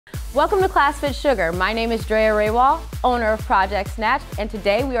Welcome to Class FitSugar. My name is Drea Rawal, owner of Project Snatched, and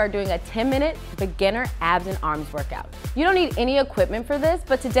today we are doing a 10-minute beginner abs and arms workout. You don't need any equipment for this,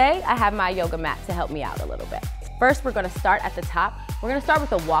 but today I have my yoga mat to help me out a little bit. First, we're gonna start at the top. We're gonna start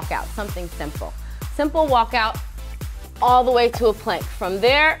with a walkout, something simple. Simple walkout all the way to a plank. From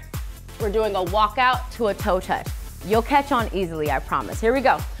there, we're doing a walkout to a toe touch. You'll catch on easily, I promise. Here we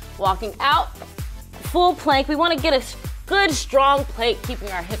go. Walking out, full plank. We wanna get a good strong plank, keeping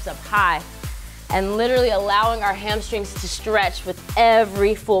our hips up high and literally allowing our hamstrings to stretch with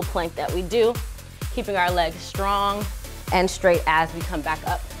every full plank that we do, keeping our legs strong and straight as we come back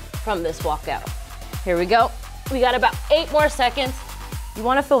up from this walkout. Here we go. We got about 8 more seconds. You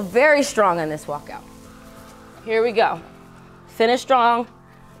wanna feel very strong in this walkout. Here we go. Finish strong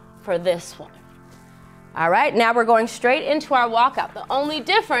for this one. All right, now we're going straight into our walkout. The only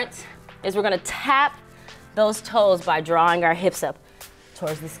difference is we're gonna tap those toes by drawing our hips up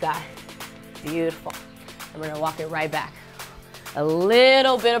towards the sky. Beautiful. And we're gonna walk it right back. A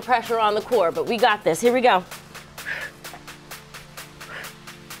little bit of pressure on the core, but we got this. Here we go.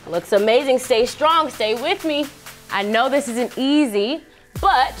 Looks amazing. Stay strong, stay with me. I know this isn't easy,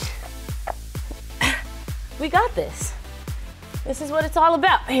 but we got this. This is what it's all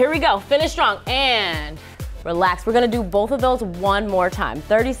about. Here we go. Finish strong and relax. We're gonna do both of those one more time,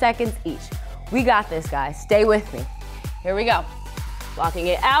 30 seconds each. We got this, guys. Stay with me. Here we go. Walking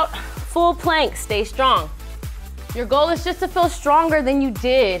it out, full plank, stay strong. Your goal is just to feel stronger than you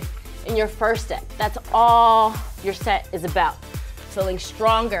did in your first set. That's all your set is about. Feeling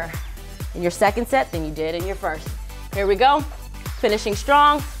stronger in your second set than you did in your first. Here we go. Finishing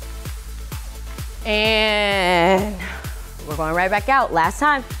strong. And we're going right back out. Last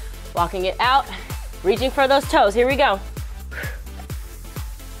time. Walking it out, reaching for those toes. Here we go.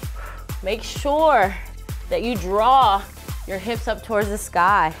 Make sure that you draw your hips up towards the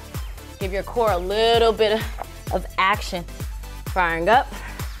sky. Give your core a little bit of action. Firing up.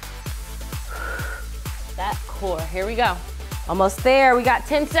 That core, here we go. Almost there, we got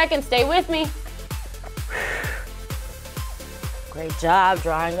 10 seconds, stay with me. Great job,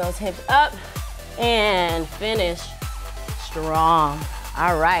 drawing those hips up and finish strong.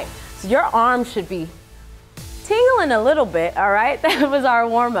 All right, so your arms should be tingling a little bit, all right? That was our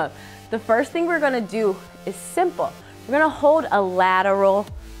warm up. The first thing we're gonna do is simple. We're gonna hold a lateral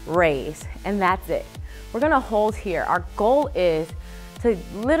raise, and that's it. We're gonna hold here. Our goal is to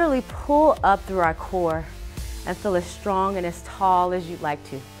literally pull up through our core and feel as strong and as tall as you'd like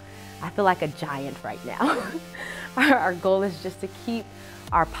to. I feel like a giant right now. Our goal is just to keep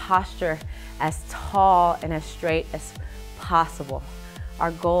our posture as tall and as straight as possible.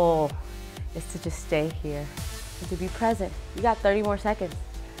 Our goal is to just stay here and to be present. You got 30 more seconds.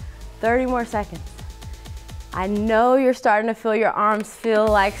 30 more seconds. I know you're starting to feel your arms feel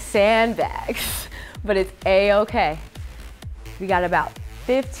like sandbags, but it's a-okay. We got about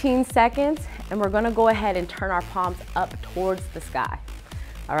 15 seconds, and we're gonna go ahead and turn our palms up towards the sky,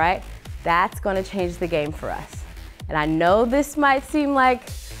 all right? That's gonna change the game for us. And I know this might seem like,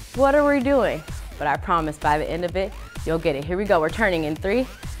 what are we doing? But I promise by the end of it, you'll get it. Here we go, we're turning in 3,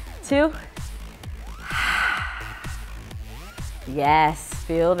 2. Yes,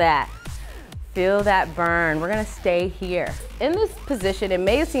 feel that. Feel that burn. We're gonna stay here. In this position, it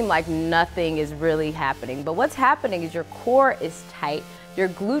may seem like nothing is really happening, but what's happening is your core is tight, your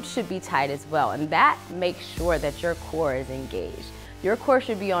glutes should be tight as well, and that makes sure that your core is engaged. Your core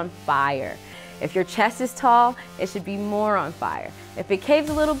should be on fire. If your chest is tall, it should be more on fire. If it caves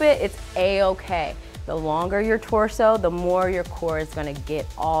a little bit, it's a-okay. The longer your torso, the more your core is gonna get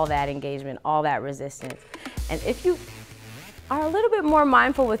all that engagement, all that resistance. And if you are a little bit more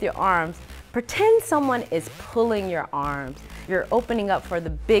mindful with your arms, pretend someone is pulling your arms. You're opening up for the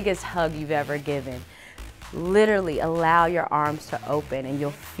biggest hug you've ever given. Literally allow your arms to open and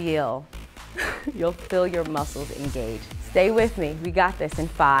you'll feel your muscles engage. Stay with me, we got this in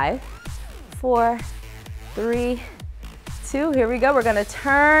 5, 4, 3, 2, here we go. We're gonna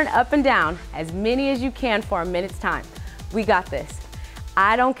turn up and down as many as you can for a minute's time. We got this.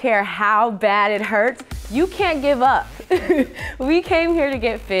 I don't care how bad it hurts, you can't give up. We came here to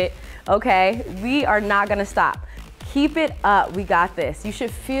get fit, okay? We are not gonna stop. Keep it up, we got this. You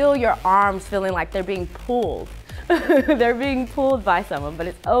should feel your arms feeling like they're being pulled. They're being pulled by someone, but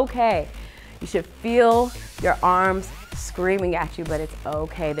it's okay. You should feel your arms screaming at you, but it's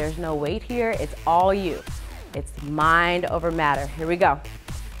okay. There's no weight here, it's all you. It's mind over matter. Here we go,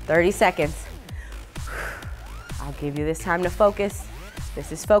 30 seconds. I'll give you this time to focus.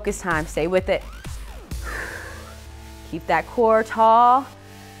 This is focus time, stay with it. Keep that core tall.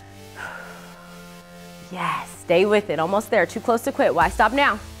 Yes, stay with it, almost there, too close to quit. Why stop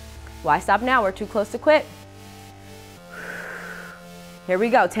now? Why stop now? We're too close to quit. Here we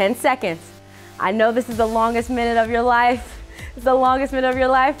go, 10 seconds. I know this is the longest minute of your life. It's the longest minute of your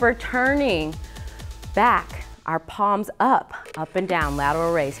life. We're turning back, our palms up and down,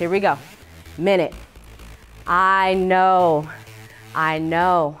 lateral raise. Here we go, minute. I know,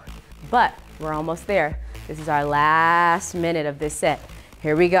 but we're almost there. This is our last minute of this set.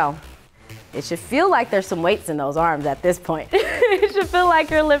 Here we go. It should feel like there's some weights in those arms at this point. It should feel like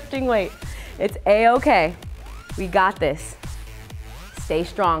you're lifting weight. It's A-okay. We got this. Stay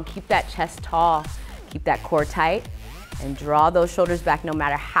strong, keep that chest tall, keep that core tight, and draw those shoulders back no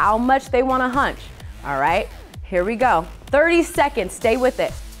matter how much they wanna hunch, all right? Here we go. 30 seconds, stay with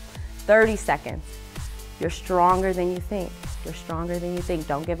it. 30 seconds. You're stronger than you think. You're stronger than you think,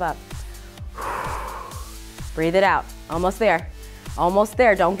 don't give up. Breathe it out, almost there. Almost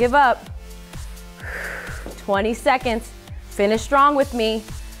there, don't give up. 20 seconds, finish strong with me.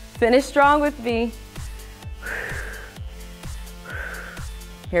 Finish strong with me.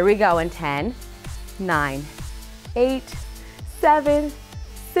 Here we go in 10, 9, 8, 7,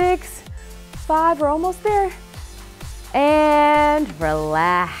 6, 5, we're almost there. And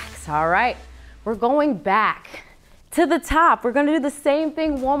relax, all right. We're going back to the top. We're gonna do the same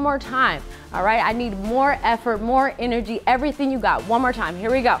thing one more time, all right? I need more effort, more energy, everything you got. One more time,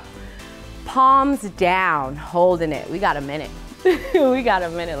 here we go. Palms down, holding it. We got a minute. We got a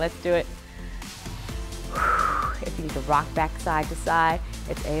minute, let's do it. If you need to rock back side to side,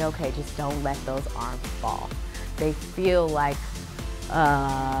 it's A-okay, just don't let those arms fall. They feel like,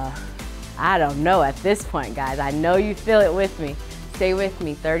 I don't know at this point, guys. I know you feel it with me. Stay with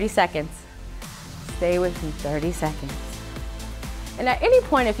me, 30 seconds. Stay with me, 30 seconds. And at any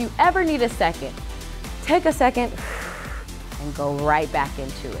point, if you ever need a second, take a second and go right back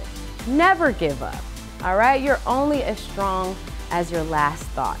into it. Never give up, all right? You're only as strong as your last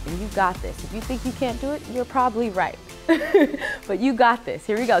thought, and you got this. If you think you can't do it, you're probably right. But you got this.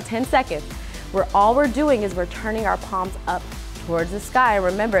 Here we go, 10 seconds. All we're doing is we're turning our palms up towards the sky. And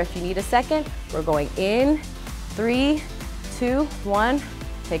remember, if you need a second, we're going in, 3, 2, 1.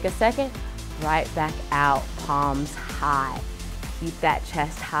 Take a second, right back out, palms high. Keep that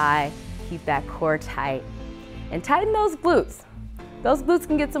chest high, keep that core tight. And tighten those glutes. Those glutes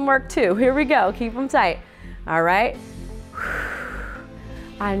can get some work too. Here we go, keep them tight. All right?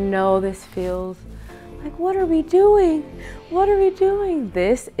 I know this feels like, what are we doing? What are we doing?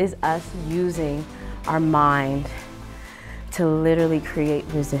 This is us using our mind to literally create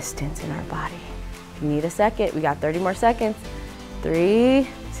resistance in our body. If you need a second, we got 30 more seconds. 3,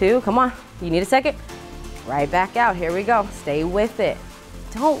 2, come on. You need a second? Right back out, here we go. Stay with it.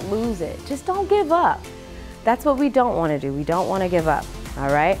 Don't lose it, just don't give up. That's what we don't wanna do. We don't wanna give up, all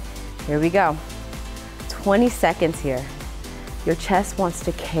right? Here we go. 20 seconds here. Your chest wants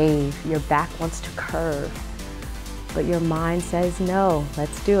to cave, your back wants to curve, but your mind says no.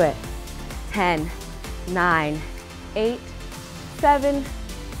 Let's do it. 10, 9, 8, 7,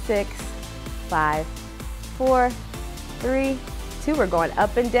 6, 5, 4, 3, 2. We're going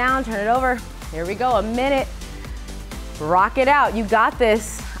up and down, turn it over. Here we go, a minute. Rock it out, you got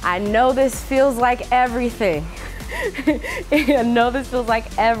this. I know this feels like everything. I know this feels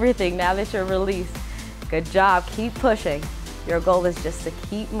like everything now that you're released. Good job, keep pushing. Your goal is just to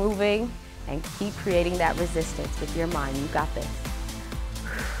keep moving and keep creating that resistance with your mind. You got this.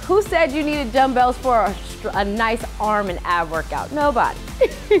 Who said you needed dumbbells for a nice arm and ab workout? Nobody.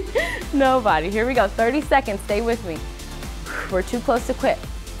 Nobody. Here we go, 30 seconds, stay with me. We're too close to quit.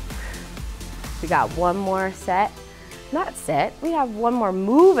 We got one more set. Not set, we have one more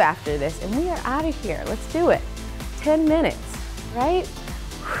move after this and we are out of here. Let's do it. 10 minutes, right?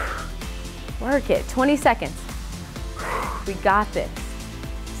 Work it, 20 seconds. We got this.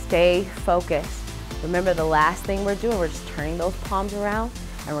 Stay focused. Remember the last thing we're doing, we're just turning those palms around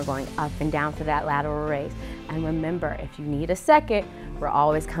and we're going up and down for that lateral raise. And remember, if you need a second, we're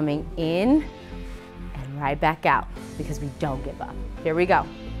always coming in and right back out because we don't give up. Here we go.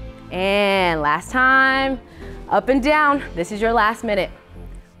 And last time, up and down. This is your last minute.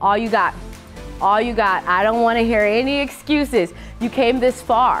 All you got. All you got. I don't want to hear any excuses. You came this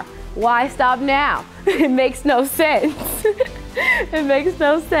far. Why stop now? It makes no sense. It makes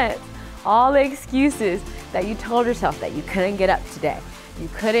no sense. All the excuses that you told yourself that you couldn't get up today. You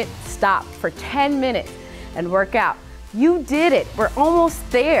couldn't stop for 10 minutes and work out. You did it. We're almost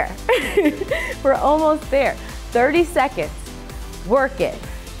there. We're almost there. 30 seconds. Work it.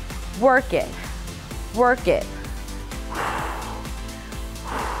 Work it. Work it.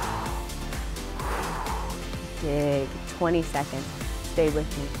 Dig. 20 seconds. Stay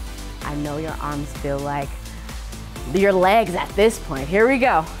with me. I know your arms feel like your legs at this point. Here we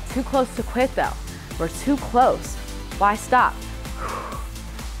go. too close to quit though. We're too close. Why stop?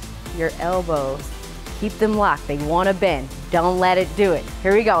 Your elbows, keep them locked. They want to bend. Don't let it do it.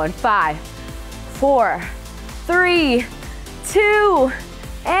 Here we go in 5, 4, 3, 2,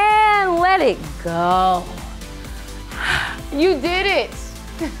 and let it go. You did it.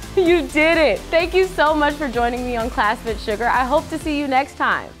 You did it. Thank you so much for joining me on Class FitSugar. I hope to see you next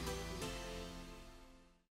time.